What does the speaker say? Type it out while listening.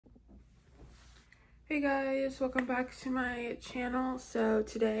Hey guys, welcome back to my channel. So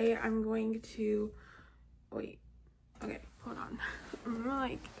today I'm going to wait. Okay, hold on. I'm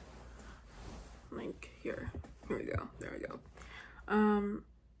gonna like here we go. There we go.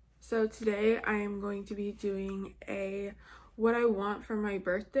 So today I am going to be doing a what I want for my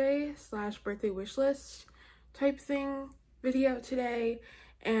birthday / birthday wish list type thing video today.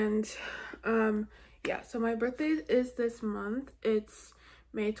 And yeah, so my birthday is this month. It's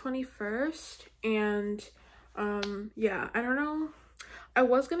May 21st, and yeah, I don't know, I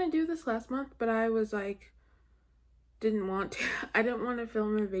was gonna do this last month, but I was like, didn't want to. I didn't want to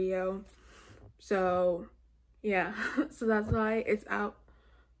film a video, so yeah. So that's why it's out.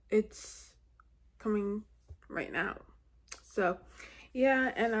 It's coming right now. So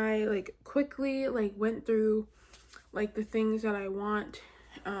yeah, and I like quickly went through like the things that I want,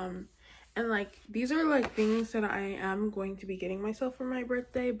 and like these are like things that I am going to be getting myself for my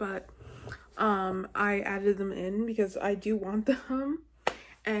birthday, but I added them in because I do want them,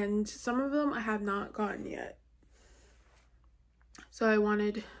 and some of them I have not gotten yet. So I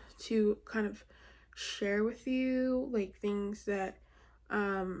wanted to kind of share with you like things that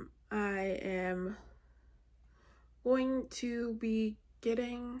I am going to be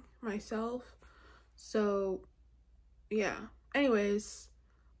getting myself. So yeah, anyways,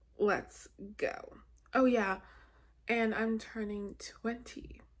 let's go. Oh yeah, and I'm turning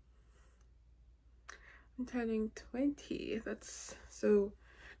 20. I'm turning 20. That's so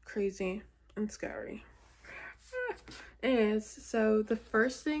crazy and scary. Anyways, so the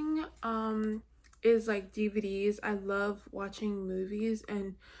first thing is like DVDs. I love watching movies,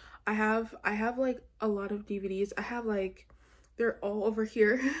 and I have like a lot of DVDs. I have like, they're all over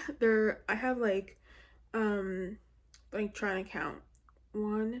here. I have like trying to count.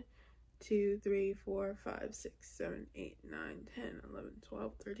 1, 2, 3, 4, 5, 6, 7, 8, 9, 10, 11,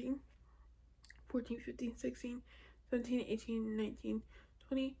 12, 13, 14, 15, 16, 17, 18, 19,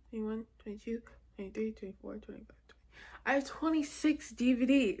 20, 21, 22, 23, 24, 25, 20. I have 26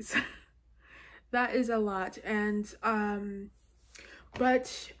 DVDs. That is a lot. And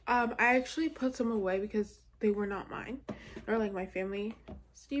but I actually put some away because they were not mine. They're like my family's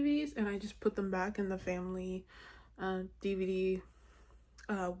DVDs, and I just put them back in the family DVD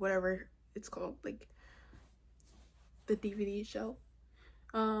whatever it's called, like the DVD shelf.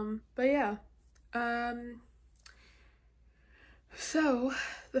 But yeah, so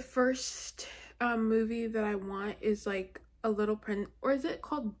the first movie that I want is like A Little Prince, or is it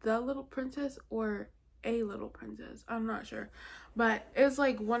called The Little Princess or A Little Princess? I'm not sure, but it's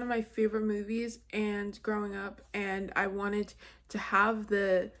like one of my favorite movies and growing up, and I wanted to have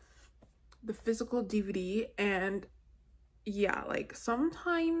the physical DVD. And yeah, like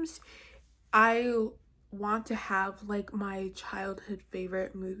sometimes I want to have like my childhood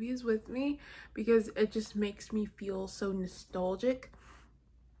favorite movies with me because it just makes me feel so nostalgic.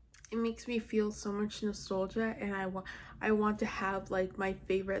 It makes me feel so much nostalgia, and I want to have like my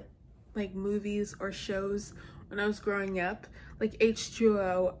favorite like movies or shows when I was growing up. Like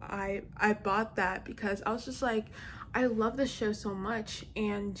H2O, I bought that because I was just like, I love this show so much,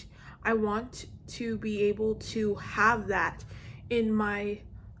 and I want to be able to have that in my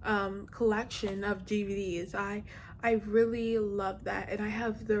collection of DVDs. I really love that. And I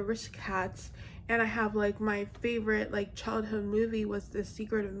have the Aristocats, and I have like my favorite like childhood movie was The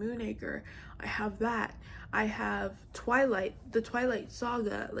Secret of Moonacre. I have that. I have Twilight, the Twilight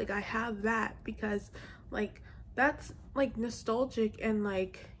Saga. Like I have that because like that's like nostalgic, and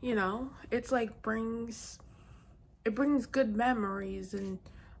like, you know, it's like it brings good memories. And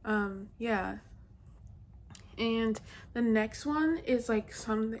yeah. And the next one is like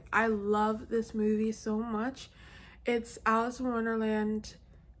something, I love this movie so much. It's Alice in Wonderland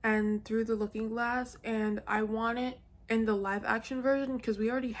and Through the Looking Glass, and I want it in the live action version because I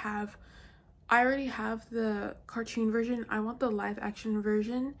already have the cartoon version. I want the live action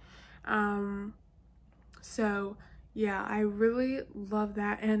version. So yeah, I really love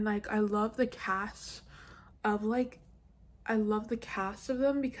that. And like I love the cast of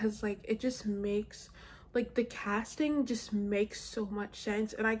them because like it just makes, like the casting just makes so much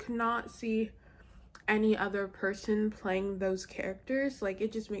sense, and I could not see any other person playing those characters. Like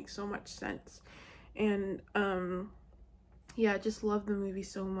it just makes so much sense. And yeah, I just love the movie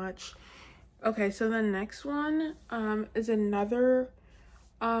so much. Okay, so the next one is another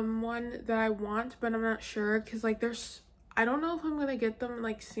one that I want, but I'm not sure because like I don't know if I'm gonna get them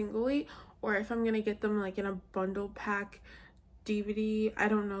like singly or if I'm gonna get them like in a bundle pack DVD. I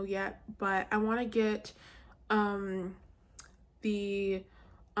don't know yet, but I want to get the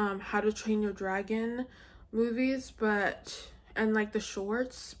How to Train Your Dragon movies, and like the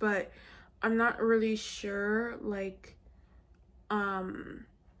shorts, but I'm not really sure like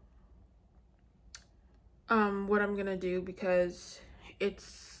what I'm gonna do, because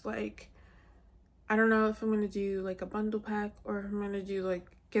it's like, I don't know if I'm gonna do like a bundle pack or if I'm gonna do like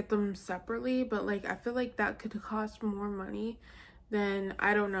get them separately, but like I feel like that could cost more money than,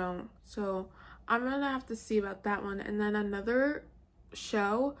 I don't know. So I'm gonna have to see about that one. And then another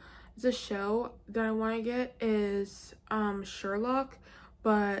show, is a show that I want to get is Sherlock,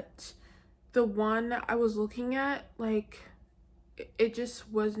 but the one I was looking at, like it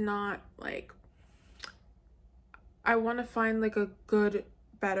just was not like, I want to find like a good,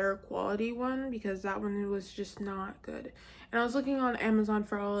 better quality one, because that one was just not good. And I was looking on Amazon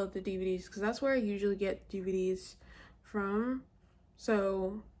for all of the DVDs, because that's where I usually get DVDs from.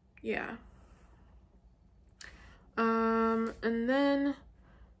 So yeah. And then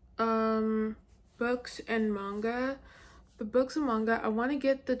books and manga. The books and manga, I want to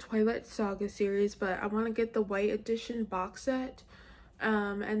get the Twilight Saga series, but I want to get the white edition box set.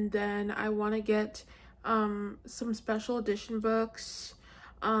 And then I want to get some special edition books,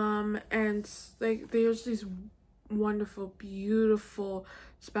 and like there's these wonderful, beautiful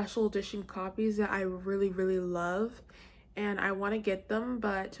special edition copies that I really love, and I want to get them.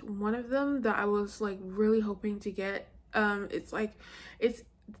 But one of them that I was like really hoping to get, it's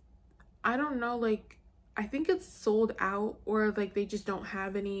I don't know, like I think it's sold out, or like they just don't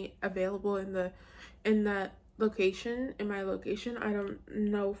have any available in that location, in my location. I don't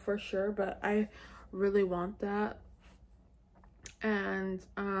know for sure, but I really want that. And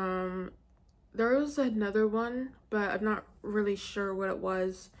there was another one, but I'm not really sure what it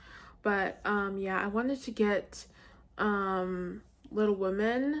was. But yeah, I wanted to get Little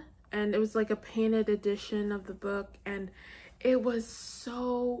Women, and it was like a painted edition of the book, and it was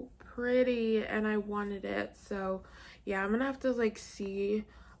so pretty and I wanted it. So yeah, I'm gonna have to like see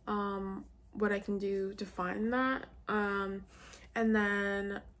what I can do to find that. And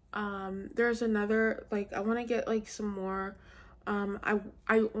then there's another, like I want to get like some more, I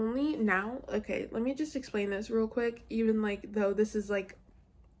only now, okay, let me just explain this real quick, even like though this is like,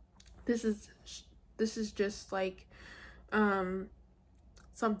 this is just like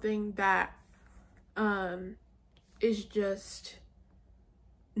something that is just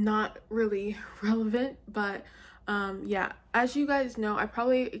not really relevant, but yeah, as you guys know, I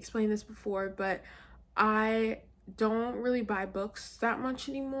probably explained this before, but I don't really buy books that much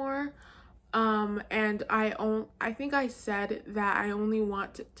anymore. And I think I said that I only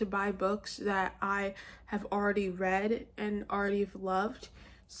want to buy books that I have already read and already have loved.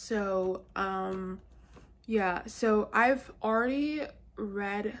 So yeah, so I've already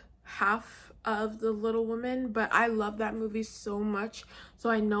read half of The Little Women, but I love that movie so much, so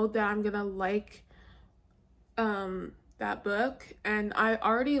I know that I'm gonna like that book, and I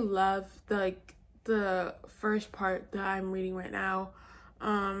already love the first part that I'm reading right now,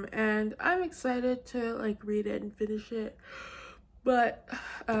 and I'm excited to like read it and finish it. But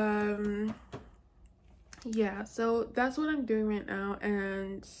yeah, so that's what I'm doing right now.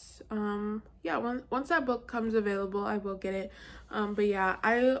 And yeah, once that book comes available, I will get it. But yeah,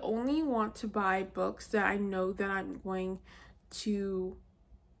 I only want to buy books that I know that I'm going to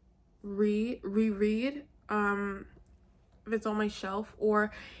reread if it's on my shelf,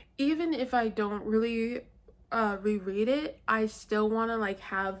 or even if I don't really reread it, I still want to like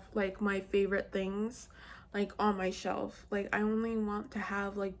have like my favorite things like on my shelf. Like I only want to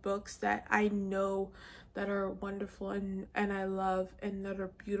have like books that I know that are wonderful and I love and that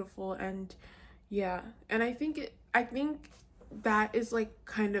are beautiful. And yeah, and I think that is like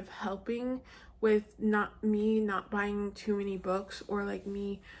kind of helping with not buying too many books, or like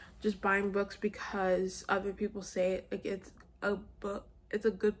me just buying books because other people say it, like it's a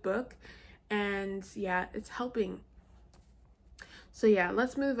good book, and yeah, it's helping. So yeah,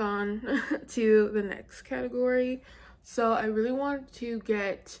 let's move on to the next category. So I really want to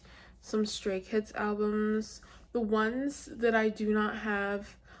get some Stray Kids albums. The ones that I do not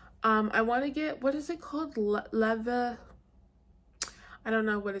have, I want to get, what is it called? I don't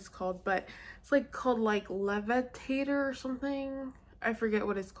know what it's called, but it's like called like Levitator or something. I forget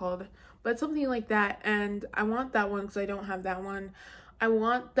what it's called, but something like that. And I want that one because I don't have that one. I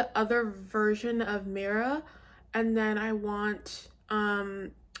want the other version of Mira, and then I want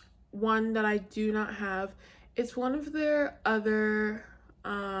one that I do not have. It's one of their other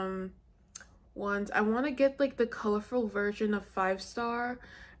ones. I want to get like the colorful version of 5 Star,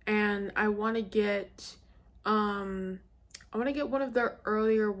 and I want to get one of their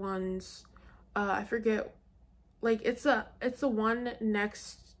earlier ones. I forget, like it's the one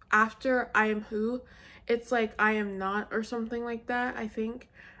next after I Am Who. It's like I Am Not or something like that, I think.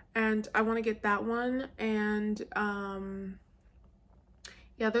 and I want to get that one. And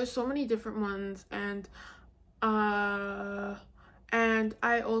yeah, there's so many different ones. And I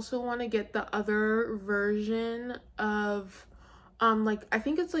also want to get the other version of like, I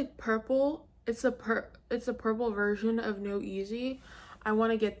think it's like purple. It's a purple version of No Easy. I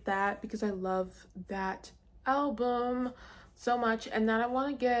want to get that because I love that album so much. And then I want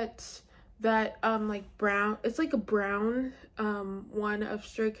to get that like brown, it's like a brown one of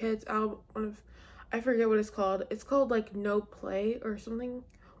Stray Kids album, I forget what it's called. It's called like No Play or something.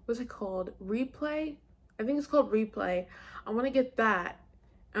 What's it called? Replay? I think it's called Replay. I want to get that.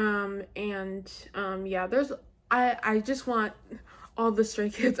 Yeah, there's I just want all the Stray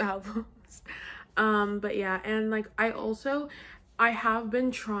Kids albums. But yeah, and like I have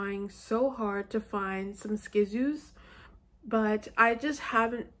been trying so hard to find some Skizoos, but I just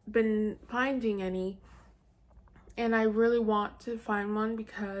haven't been finding any. And I really want to find one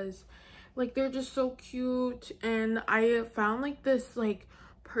because like they're just so cute. And I found like this like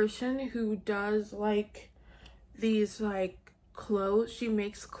person who does like these like clothes. She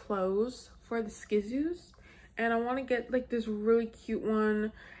makes clothes for the Skizoos, and I want to get like this really cute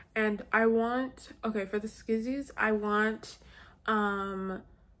one. And I want, okay, for the Skizoos I want I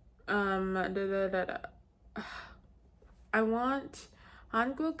want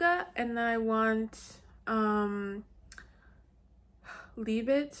Hanguka, and then I want Leave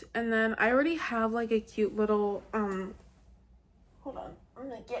It, and then I already have like a cute little hold on, I'm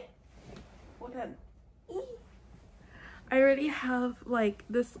gonna get what I already have like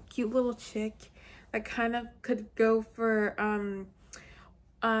this cute little chick that kind of could go for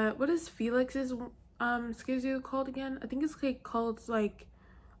what is Felix's Skizoo called again? I think it's like called like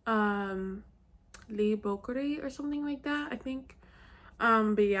Lee Bokuri or something like that, I think.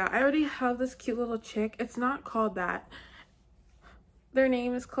 But yeah, I already have this cute little chick. It's not called that. Their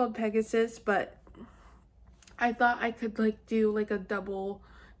name is called Pegasus, but I thought I could like do like a double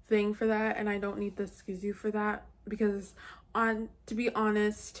thing for that, and I don't need the Skizoo for that because to be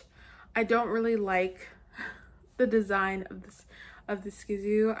honest, I don't really like the design of the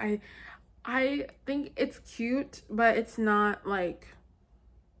Skizoo. I think it's cute, but it's not like,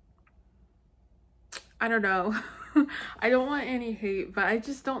 I don't know. I don't want any hate, but I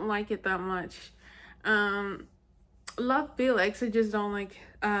just don't like it that much. Love Felix, I just don't like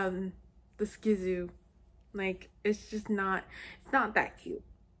the Skizoo. Like, it's just not, it's not that cute,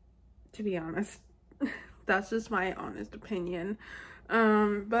 to be honest. That's just my honest opinion.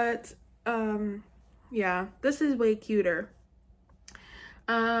 But yeah, this is way cuter.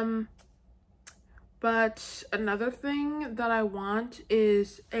 But another thing that I want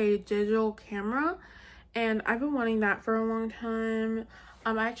is a digital camera, and I've been wanting that for a long time.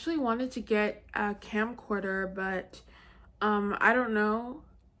 I actually wanted to get a camcorder, but I don't know.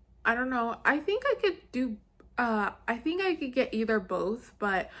 I think I could do I think I could get either both,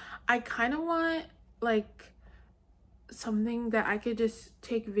 but I kind of want like something that I could just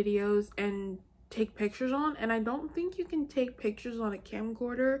take videos and take pictures on, and I don't think you can take pictures on a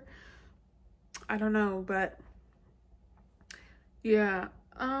camcorder. I don't know, but yeah,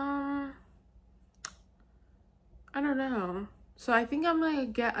 I don't know. So I think I'm gonna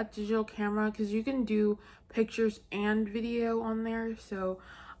get a digital camera because you can do pictures and video on there. So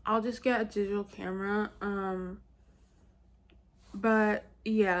I'll just get a digital camera. But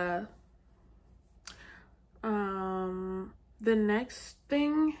yeah. The next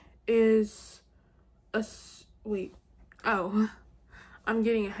thing is wait. Oh, I'm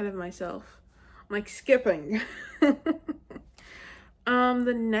getting ahead of myself. I'm like skipping. The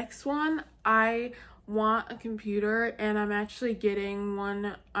next one, I want a computer, and I'm actually getting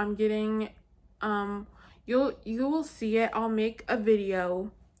one. I'm getting you will see it. I'll make a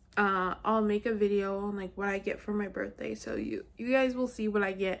video on like what I get for my birthday, so you guys will see what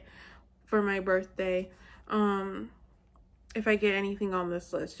I get for my birthday. If I get anything on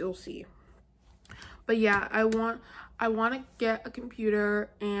this list, you'll see. But yeah, I want to get a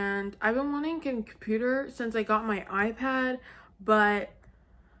computer, and I've been wanting a computer since I got my iPad, but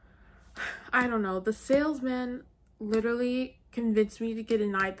I don't know. The salesman literally convinced me to get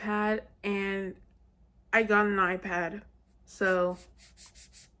an iPad, and I got an iPad. So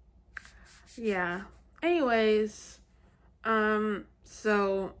yeah. Anyways,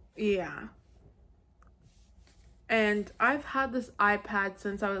 so yeah. And I've had this iPad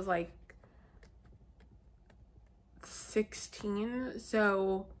since I was like 16.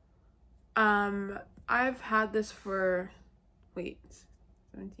 So I've had this for 17,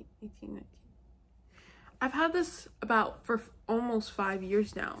 18, 19. I've had this for almost 5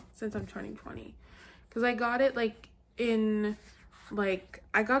 years now, since I'm turning 20. Because I got it like in like,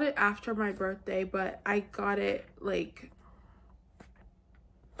 I got it after my birthday, but I got it like,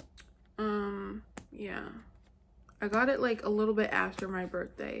 yeah, I got it like a little bit after my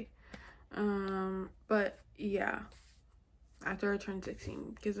birthday. But yeah, after I turned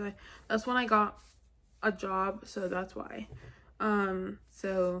 16, because that's when I got a job, so that's why.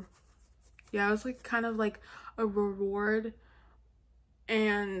 So yeah, it was like kind of like a reward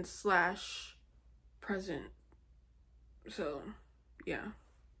and slash present. So yeah,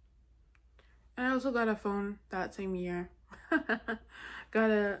 and I also got a phone that same year.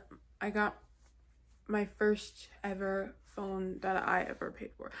 I got my first ever phone that I ever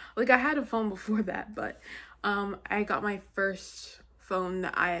paid for. Like, I had a phone before that, but I got my first phone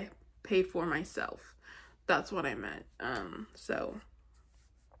that I paid for myself. That's what I meant.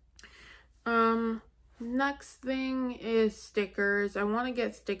 Next thing is stickers. I want to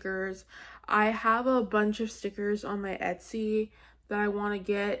get stickers. I have a bunch of stickers on my Etsy that I want to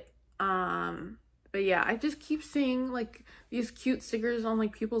get. But yeah, I just keep seeing like these cute stickers on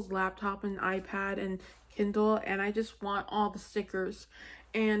like people's laptop and iPad and Kindle, and I just want all the stickers.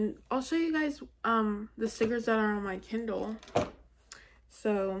 And I'll show you guys the stickers that are on my Kindle.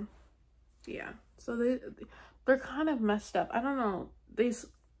 So yeah, so they're kind of messed up. I don't know, they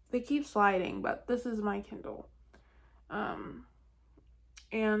keep sliding, but this is my Kindle. And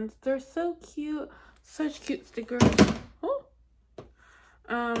they're so cute, such cute stickers. Oh.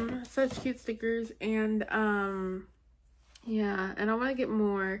 Such cute stickers, and yeah, and I want to get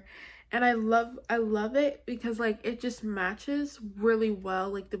more. And I love it because like it just matches really well,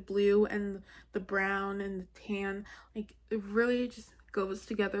 like the blue and the brown and the tan, like it really just goes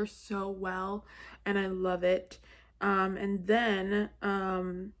together so well, and I love it. And then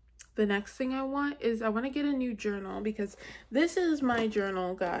the next thing I want to get a new journal, because this is my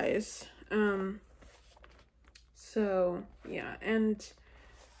journal, guys. So yeah, and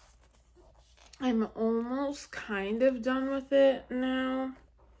I'm almost kind of done with it now,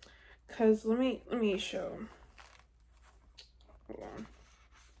 because let me show. Hold on.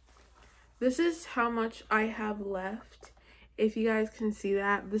 This is how much I have left. If you guys can see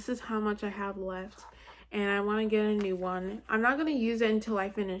that, this is how much I have left, and I want to get a new one. I'm not going to use it until I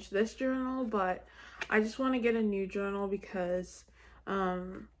finish this journal, but I just want to get a new journal because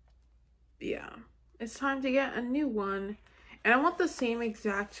yeah, it's time to get a new one. And I want the same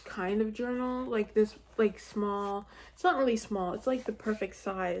exact kind of journal, like this, like small. It's not really small. It's like the perfect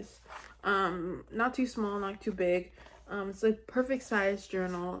size. Not too small, not too big. It's like perfect size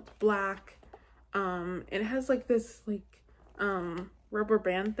journal. It's black. It has like this like rubber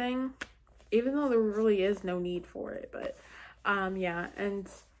band thing, even though there really is no need for it. But yeah, and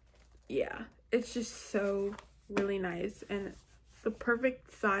yeah, it's just so really nice, and the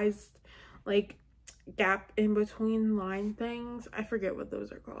perfect size, like gap in between line things. I forget what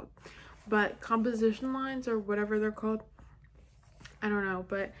those are called, but composition lines or whatever they're called. I don't know,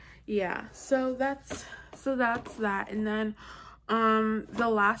 but yeah, so that's that. And then the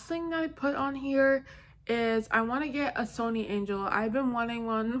last thing that I put on here is I want to get a Sony Angel. I've been wanting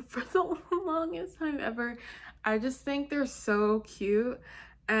one for the longest time ever. I just think they're so cute,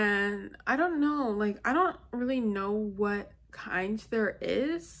 and I don't know, like I don't really know what kind there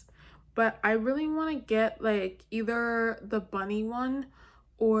is, but I really want to get like either the bunny one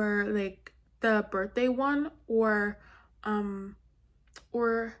or like the birthday one, or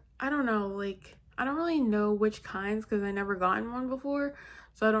I don't know, like I don't really know which kinds because I never gotten one before,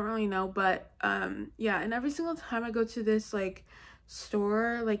 so I don't really know. But yeah, and every single time I go to this like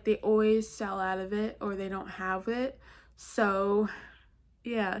store, like they always sell out of it or they don't have it. So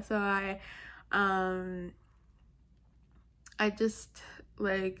yeah, so I just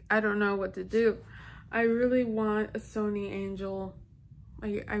like, I don't know what to do. I really want a Sony Angel.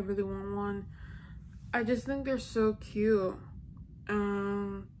 I really want one. I just think they're so cute.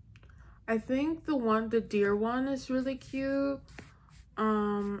 I think the deer one is really cute.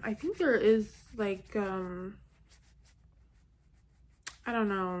 I think there is like I don't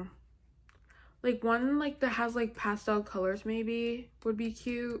know, like one like that has like pastel colors maybe would be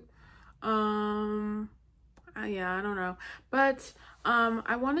cute. Yeah, I don't know, but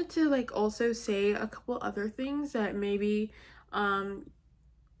I wanted to like also say a couple other things that maybe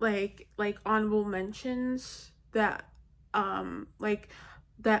like honorable mentions that like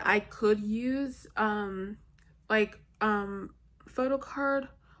that I could use, like photo card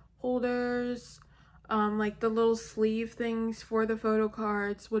holders, like the little sleeve things for the photo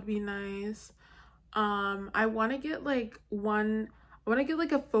cards would be nice. I want to get like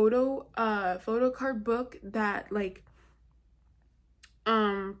a photo card book that like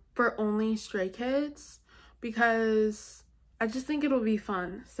for only stray kids, because I just think it'll be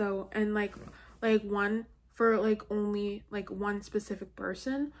fun. So, and like one for like only like one specific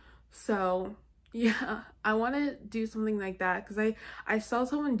person. So yeah, I want to do something like that because I saw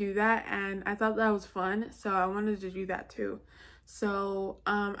someone do that and I thought that was fun, so I wanted to do that too. So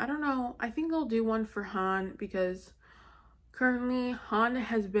I don't know, I think I'll do one for Han because currently Han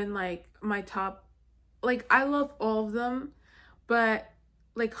has been like my top. Like, I love all of them, but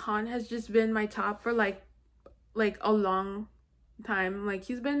like Han has just been my top for like a long time. Like,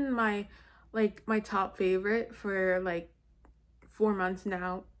 he's been my top favorite for like 4 months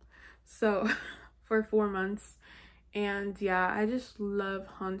now. So for 4 months. And yeah, I just love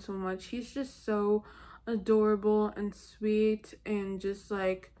Han so much. He's just so adorable and sweet and just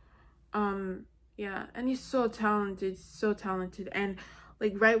like yeah, and he's so talented, and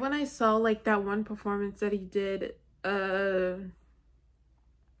like right when I saw like that one performance that he did, I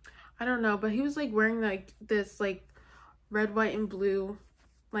don't know, but he was like wearing like this like red, white, and blue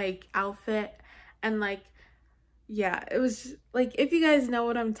like outfit, and like yeah, it was like, if you guys know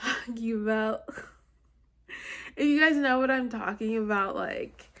what I'm talking about, if you guys know what I'm talking about,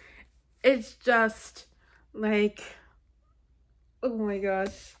 like it's just like, oh my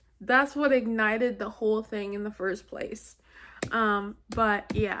gosh, that's what ignited the whole thing in the first place.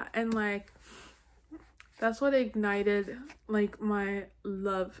 But yeah, and like that's what ignited like my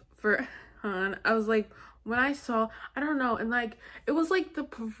love for Han. I was like, when I saw, I don't know, and like it was like the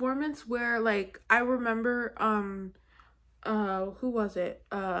performance where like I remember who was it?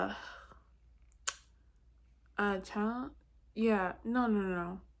 Child? Yeah,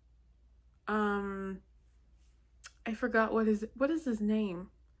 no. I forgot what is his name?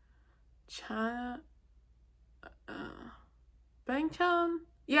 Bang Chan?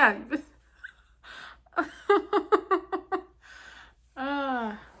 Yeah.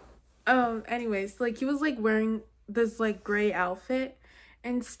 Anyways, like he was like wearing this like gray outfit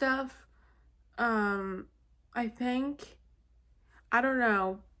and stuff. I think, I don't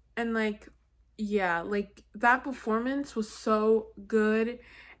know. And like, yeah, like that performance was so good.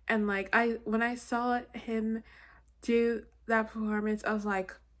 And like when I saw him do that performance, I was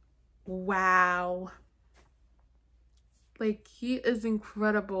like, wow. Like, he is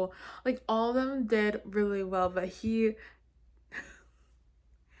incredible. Like, all of them did really well, but he,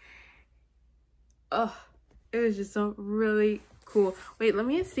 oh, it was just so really cool. Wait, let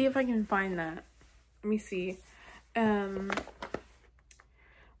me see if I can find that. Let me see.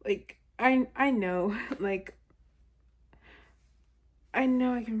 Like, I know, like, I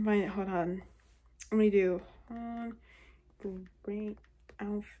know I can find it. Hold on. Let me do, great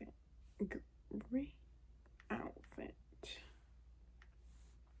outfit. Great outfit.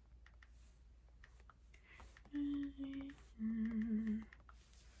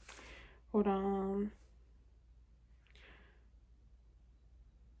 Hold on.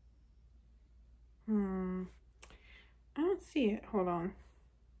 I don't see it. Hold on.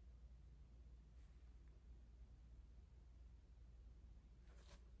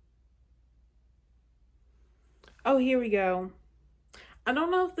 Oh, here we go. I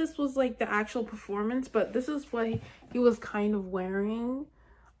don't know if this was like the actual performance, but this is what he was kind of wearing.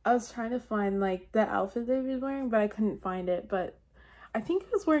 I was trying to find like the outfit that he was wearing, but I couldn't find it. But I think he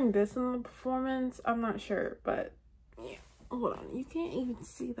was wearing this in the performance. I'm not sure, but yeah. Hold on, you can't even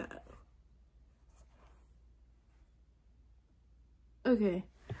see that. Okay,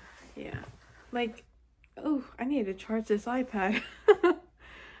 yeah. Like, oh, I need to charge this iPad.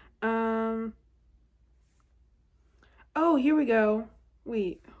 Oh, here we go.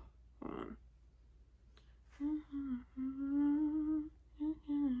 Wait, hold on.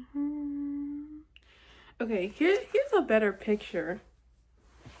 Okay, here's a better picture.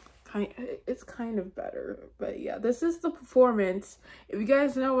 It's kind of better, but yeah, this is the performance. If you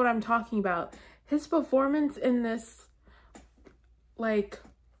guys know what I'm talking about, his performance in this like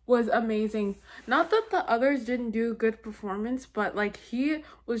was amazing. Not that the others didn't do a good performance, but like he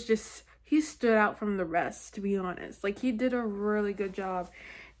stood out from the rest, to be honest. Like, he did a really good job.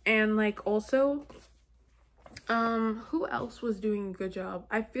 And like also who else was doing a good job?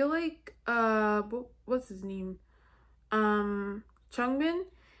 I feel like what's his name, Changbin,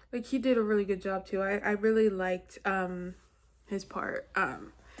 like he did a really good job too. I really liked his part.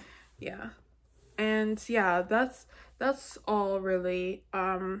 Yeah. And yeah, that's all really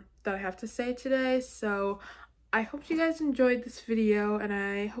that I have to say today. So I hope you guys enjoyed this video, and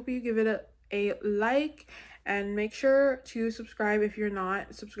I hope you give it a like, and make sure to subscribe if you're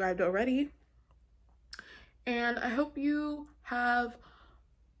not subscribed already. And I hope you have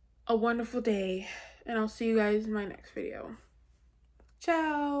a wonderful day, and I'll see you guys in my next video.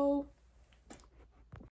 Ciao!